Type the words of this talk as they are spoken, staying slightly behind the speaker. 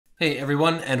Hey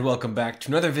everyone, and welcome back to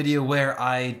another video where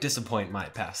I disappoint my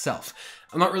past self.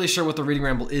 I'm not really sure what the reading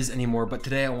ramble is anymore, but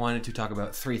today I wanted to talk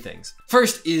about three things.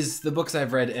 First is the books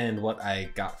I've read and what I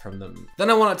got from them.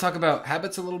 Then I want to talk about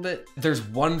habits a little bit. There's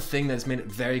one thing that's made it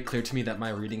very clear to me that my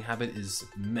reading habit is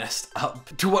messed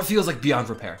up to what feels like beyond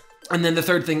repair. And then the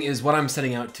third thing is what I'm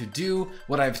setting out to do,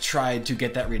 what I've tried to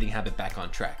get that reading habit back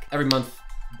on track. Every month,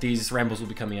 these rambles will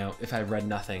be coming out. If I've read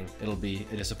nothing, it'll be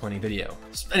a disappointing video.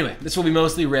 Anyway, this will be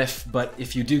mostly riff, but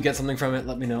if you do get something from it,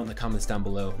 let me know in the comments down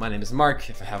below. My name is Mark,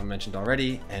 if I haven't mentioned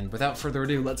already, and without further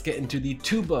ado, let's get into the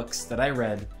 2 books that I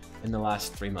read in the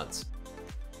last 3 months.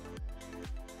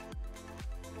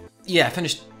 Yeah, I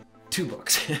finished 2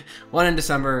 books. One in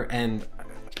December, and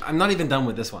I'm not even done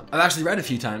with this one. I've actually read a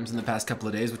few times in the past couple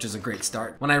of days, which is a great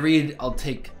start. When I read, I'll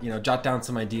take, jot down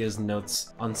some ideas and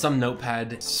notes on some notepad,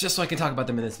 just so I can talk about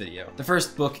them in this video. The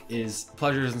first book is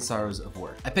Pleasures and Sorrows of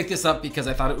Work. I picked this up because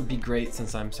I thought it would be great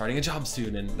since I'm starting a job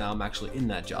soon and now I'm actually in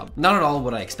that job. Not at all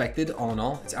what I expected, all in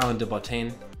all. It's Alain de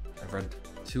Botton. I've read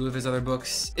 2 of his other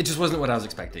books. It just wasn't what I was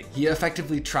expecting. He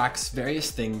effectively tracks various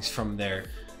things from their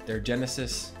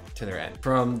genesis to their end.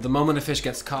 From the moment a fish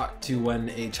gets caught to when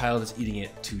a child is eating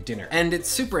it to dinner. And it's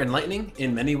super enlightening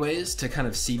in many ways to kind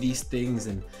of see these things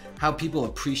and how people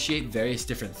appreciate various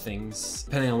different things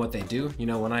depending on what they do. You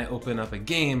know, when I open up a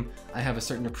game, I have a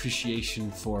certain appreciation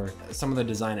for some of the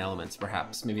design elements,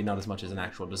 perhaps, maybe not as much as an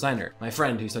actual designer. My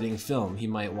friend who's studying film, he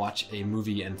might watch a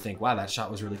movie and think, wow, that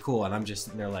shot was really cool. And I'm just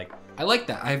sitting there like, I like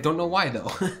that. I don't know why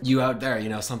though. You out there,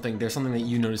 there's something that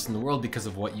you notice in the world because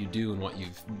of what you do and what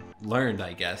you've learned,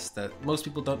 I guess, that most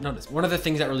people don't notice. One of the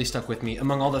things that really stuck with me,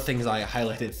 among all the things I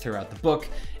highlighted throughout the book,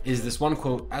 is this one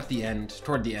quote at the end,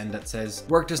 toward the end, that says,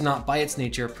 "Work does not by its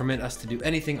nature permit us to do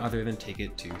anything other than take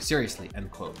it too seriously,"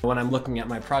 end quote. When I'm looking at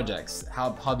my projects,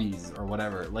 hobbies or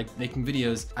whatever, like making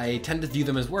videos, I tend to view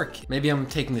them as work. Maybe I'm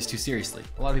taking this too seriously.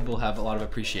 A lot of people have a lot of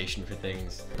appreciation for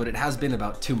things, but it has been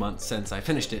about 2 months since I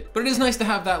finished it. But it is nice to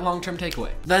have that long-term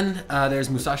takeaway. Then there's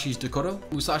Musashi's Dokkodo.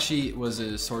 Musashi was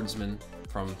a swordsman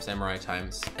from samurai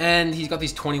times, and he's got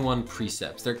these 21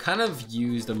 precepts. They're kind of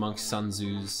used amongst Sun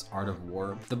Tzu's Art of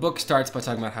War. The book starts by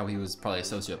talking about how he was probably a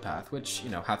sociopath, which,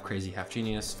 half crazy, half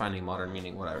genius, finding modern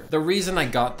meaning, whatever. The reason I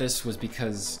got this was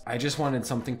because I just wanted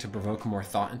something to provoke more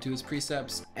thought into his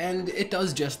precepts, and it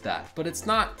does just that, but it's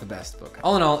not the best book.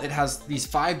 All in all, it has these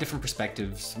 5 different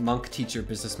perspectives: monk, teacher,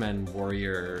 businessman,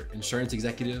 warrior, insurance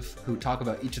executive, who talk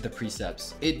about each of the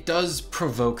precepts. It does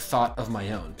provoke thought of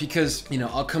my own, because,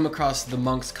 I'll come across the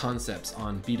monk's concepts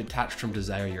on be detached from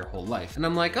desire your whole life. And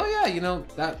I'm like, oh yeah,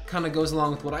 that kind of goes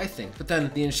along with what I think. But then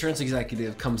the insurance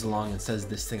executive comes along and says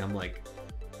this thing. I'm like,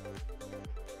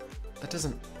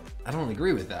 I don't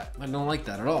agree with that. I don't like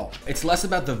that at all. It's less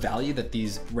about the value that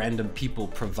these random people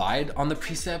provide on the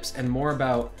precepts and more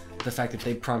about the fact that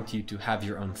they prompt you to have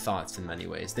your own thoughts in many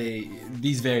ways.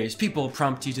 These various people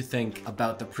prompt you to think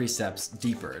about the precepts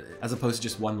deeper, as opposed to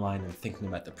just one line and thinking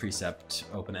about the precept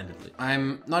open-endedly.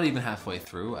 I'm not even halfway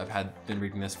through. I've been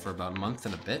reading this for about a month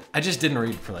and a bit. I just didn't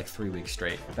read for like 3 weeks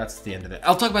straight. That's the end of it.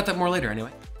 I'll talk about that more later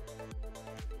anyway.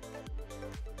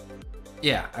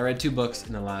 Yeah, I read 2 books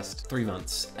in the last 3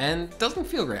 months, and it doesn't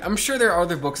feel great. I'm sure there are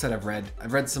other books that I've read.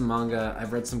 I've read some manga,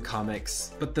 I've read some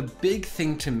comics, but the big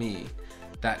thing to me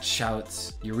that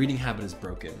shouts, your reading habit is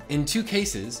broken. In 2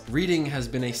 cases, reading has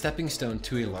been a stepping stone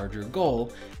to a larger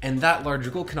goal, and that larger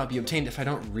goal cannot be obtained if I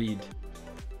don't read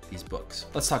these books.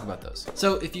 Let's talk about those.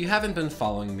 So if you haven't been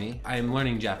following me, I am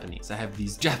learning Japanese. I have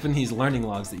these Japanese learning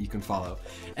logs that you can follow.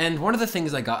 And one of the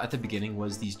things I got at the beginning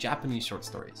was these Japanese short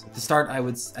stories. At the start,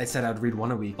 I said I'd read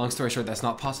 1 a week. Long story short, that's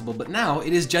not possible, but now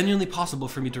it is genuinely possible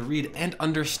for me to read and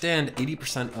understand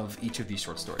 80% of each of these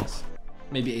short stories.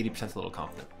 Maybe 80% is a little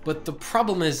confident. But the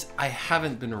problem is I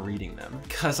haven't been reading them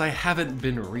because I haven't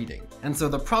been reading. And so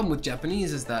the problem with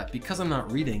Japanese is that because I'm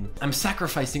not reading, I'm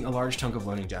sacrificing a large chunk of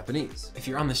learning Japanese. If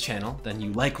you're on this channel, then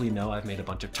you likely know I've made a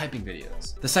bunch of typing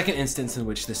videos. The second instance in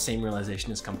which this same realization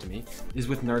has come to me is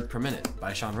with Nerd Per Minute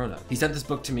by Wrona. He sent this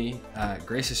book to me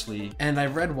graciously, and I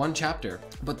read 1 chapter.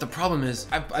 But the problem is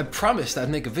I promised I'd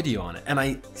make a video on it, and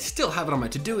I still have it on my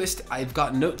to-do-list. I've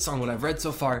got notes on what I've read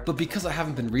so far, but because I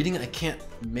haven't been reading, I can't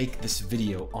make this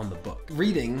video on the book.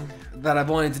 Reading that I've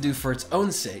wanted to do for its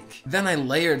own sake, then I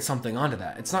layered something onto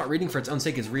that. It's not reading for its own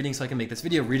sake, it's reading so I can make this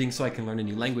video, reading so I can learn a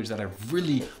new language that I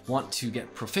really want to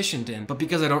get proficient in. But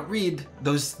because I don't read,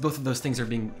 both of those things are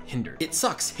being hindered. It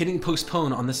sucks hitting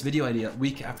postpone on this video idea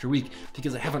week after week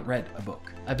because I haven't read a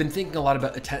book. I've been thinking a lot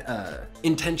about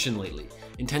intention lately.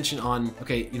 Intention on,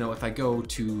 okay, if I go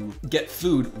to get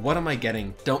food, what am I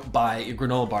getting? Don't buy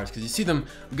granola bars because you see them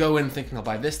go in thinking I'll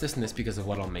buy this, this, and this because of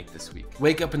what I'll make this week.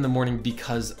 Wake up in the morning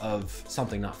because of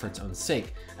something, not for its own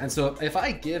sake. And so if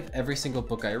I give every single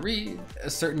book I read a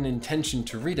certain intention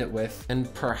to read it with, then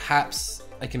perhaps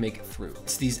I can make it through.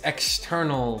 It's these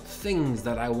external things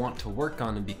that I want to work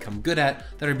on and become good at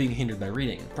that are being hindered by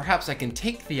reading. Perhaps I can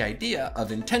take the idea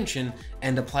of intention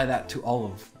and apply that to all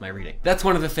of my reading. That's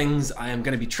one of the things I am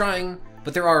going to be trying,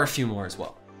 but there are a few more as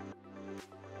well.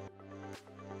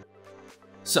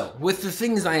 So with the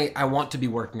things I want to be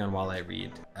working on while I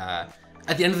read,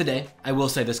 at the end of the day, I will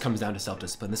say this comes down to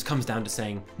self-discipline. This comes down to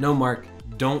saying, no, Mark,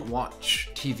 don't watch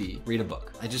TV, read a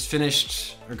book. I just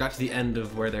finished or got to the end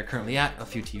of where they're currently at, a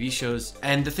few TV shows.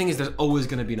 And the thing is, there's always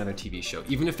gonna be another TV show.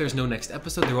 Even if there's no next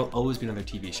episode, there will always be another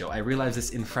TV show. I realized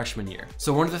this in freshman year.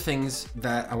 So one of the things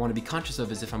that I wanna be conscious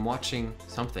of is if I'm watching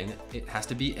something, it has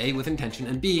to be A, with intention,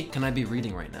 and B, can I be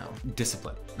reading right now?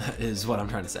 Discipline is what I'm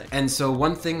trying to say. And so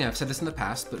one thing, I've said this in the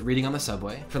past, but reading on the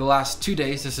subway, for the last 2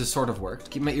 days, this has sort of worked.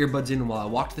 Keep my earbuds in while I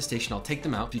walk to the station, I'll take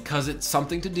them out. Because it's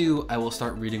something to do, I will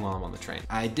start reading while I'm on the train.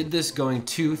 I did this going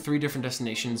 2-3 different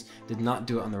destinations, did not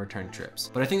do it on the return trips.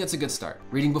 But I think that's a good start.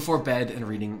 Reading before bed and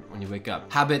reading when you wake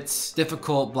up. Habits,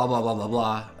 difficult, blah, blah, blah, blah,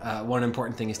 blah. One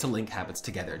important thing is to link habits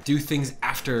together. Do things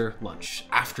after lunch,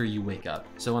 after you wake up.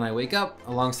 So when I wake up,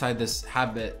 alongside this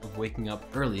habit of waking up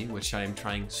early, which I am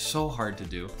trying so hard to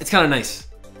do, it's kind of nice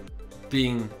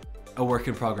being a work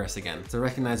in progress again. It's a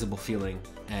recognizable feeling,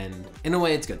 and in a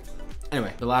way, it's good.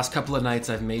 Anyway, the last couple of nights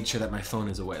I've made sure that my phone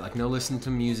is away. Like no listen to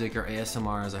music or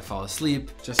ASMR as I fall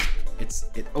asleep. Just,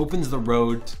 it opens the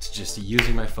road to just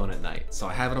using my phone at night. So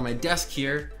I have it on my desk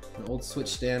here, an old switch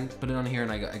stand, put it on here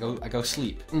and I go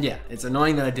sleep. And yeah, it's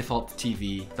annoying that I default to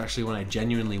TV, especially when I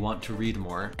genuinely want to read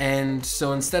more. And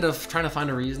so instead of trying to find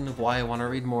a reason of why I want to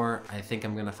read more, I think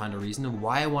I'm gonna find a reason of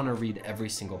why I want to read every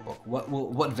single book.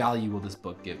 What value will this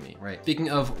book give me, right? Speaking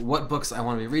of what books I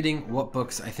want to be reading, what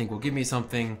books I think will give me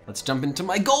something, let's jump into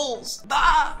my goals.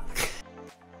 Ah!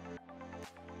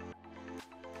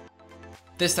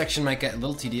 This section might get a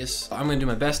little tedious, so I'm gonna do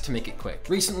my best to make it quick.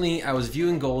 Recently, I was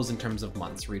viewing goals in terms of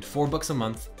months. Read 4 books a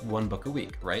month, 1 book a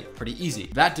week, right? Pretty easy.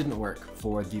 That didn't work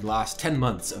for the last 10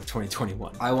 months of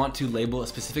 2021. I want to label a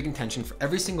specific intention for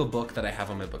every single book that I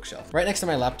have on my bookshelf. Right next to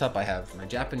my laptop, I have my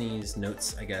Japanese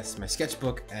notes, I guess, my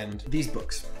sketchbook, and these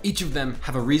books. Each of them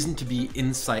have a reason to be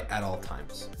in sight at all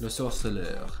times. Le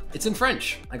Sorceleur. It's in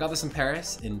French. I got this in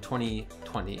Paris in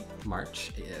 2020,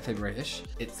 March, February-ish.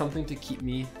 It's something to keep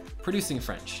me producing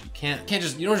French. You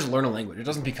don't just learn a language. It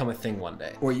doesn't become a thing one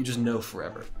day, or you just know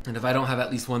forever. And if I don't have at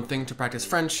least one thing to practice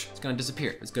French, it's gonna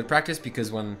disappear. It's good practice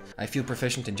because when I feel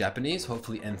proficient in Japanese,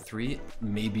 hopefully N3,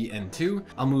 maybe N2,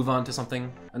 I'll move on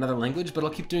to another language, but I'll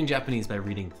keep doing Japanese by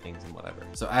reading things and whatever.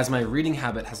 So as my reading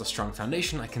habit has a strong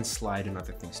foundation, I can slide in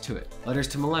other things to it. Letters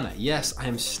to Milena. Yes, I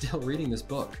am still reading this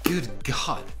book. Good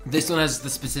God. This one has the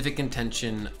specific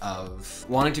intention of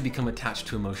wanting to become attached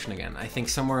to emotion again. I think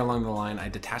somewhere along the line, I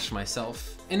detached myself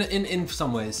in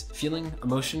some ways, feeling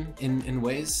emotion in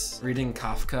ways. Reading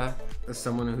Kafka as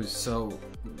someone who's so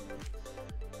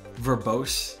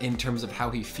verbose in terms of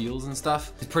how he feels and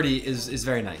stuff is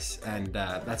very nice, and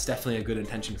that's definitely a good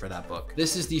intention for that book.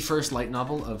 This is the first light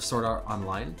novel of Sword Art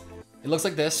Online. It looks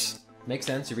like this. Makes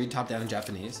sense, you read top down in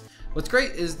Japanese. What's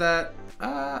great is that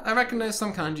I recognize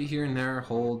some kanji here and there.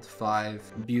 Hold,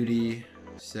 5, beauty,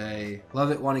 say, love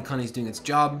it, Wanikani's doing its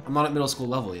job. I'm not at middle school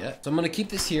level yet, so I'm gonna keep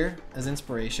this here as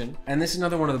inspiration. And this is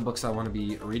another one of the books I want to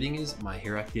be reading is My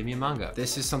Hero Academia manga.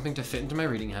 This is something to fit into my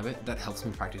reading habit that helps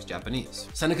me practice Japanese.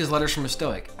 Seneca's Letters from a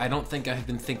Stoic. I don't think I have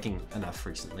been thinking enough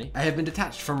recently. I have been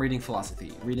detached from reading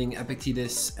philosophy. Reading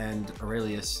Epictetus and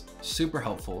Aurelius, super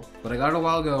helpful, but I got it a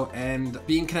while ago, and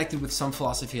being connected with some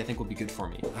philosophy I think will be good for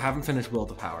me. I haven't finished Will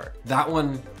to Power. That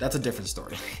one, that's a different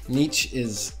story. Nietzsche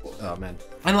is, oh man.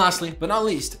 And lastly, but not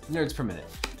least, nerds per minute.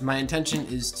 My intention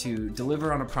is to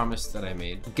deliver on a promise that I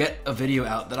made, get a video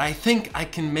out that I think I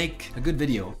can make a good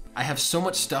video. I have so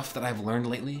much stuff that I've learned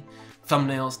lately,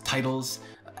 thumbnails, titles,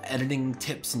 editing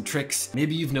tips and tricks.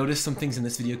 Maybe you've noticed some things in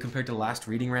this video compared to the last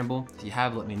reading ramble. If you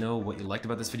have, let me know what you liked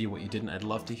about this video, what you didn't. I'd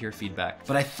love to hear feedback.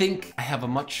 But I think I have a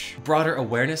much broader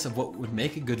awareness of what would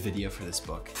make a good video for this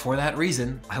book. For that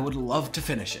reason, I would love to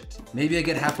finish it. Maybe I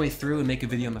get halfway through and make a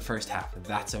video on the first half.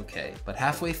 That's okay. But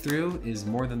halfway through is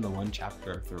more than the 1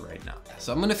 chapter I'm through right now.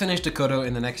 So I'm gonna finish Dokkodo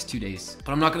in the next 2 days,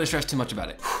 but I'm not gonna stress too much about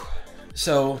it.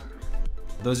 So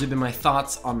those have been my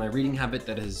thoughts on my reading habit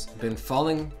that has been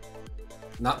falling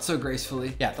not so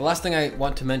gracefully. Yeah, the last thing I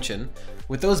want to mention,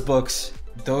 with those books,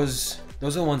 those are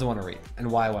the ones I want to read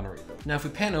and why I want to read them. Now, if we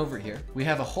pan over here, we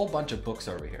have a whole bunch of books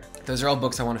over here. Those are all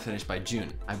books I want to finish by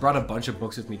June. I brought a bunch of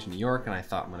books with me to New York and I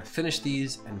thought I'm going to finish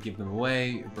these and give them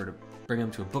away, bring them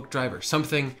to a book drive or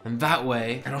something, and that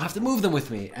way I don't have to move them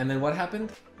with me. And then what happened?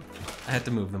 I had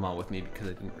to move them all with me because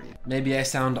I didn't read. Maybe I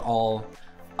sound all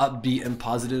upbeat and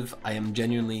positive. I am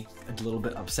genuinely a little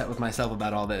bit upset with myself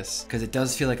about all this because it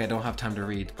does feel like I don't have time to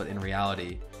read, but in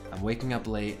reality, I'm waking up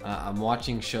late, I'm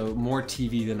watching more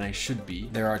TV than I should be.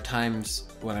 There are times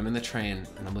when I'm in the train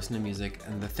and I'm listening to music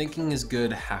and the thinking is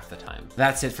good half the time.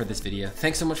 That's it for this video.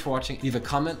 Thanks so much for watching. Leave a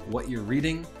comment what you're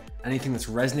reading, anything that's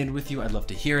resonated with you, I'd love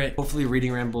to hear it. Hopefully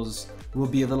reading rambles will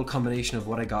be a little combination of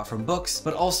what I got from books,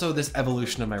 but also this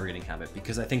evolution of my reading habit,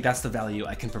 because I think that's the value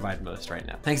I can provide most right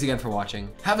now. Thanks again for watching.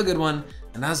 Have a good one.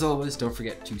 And as always, don't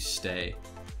forget to stay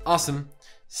awesome.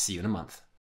 See you in a month.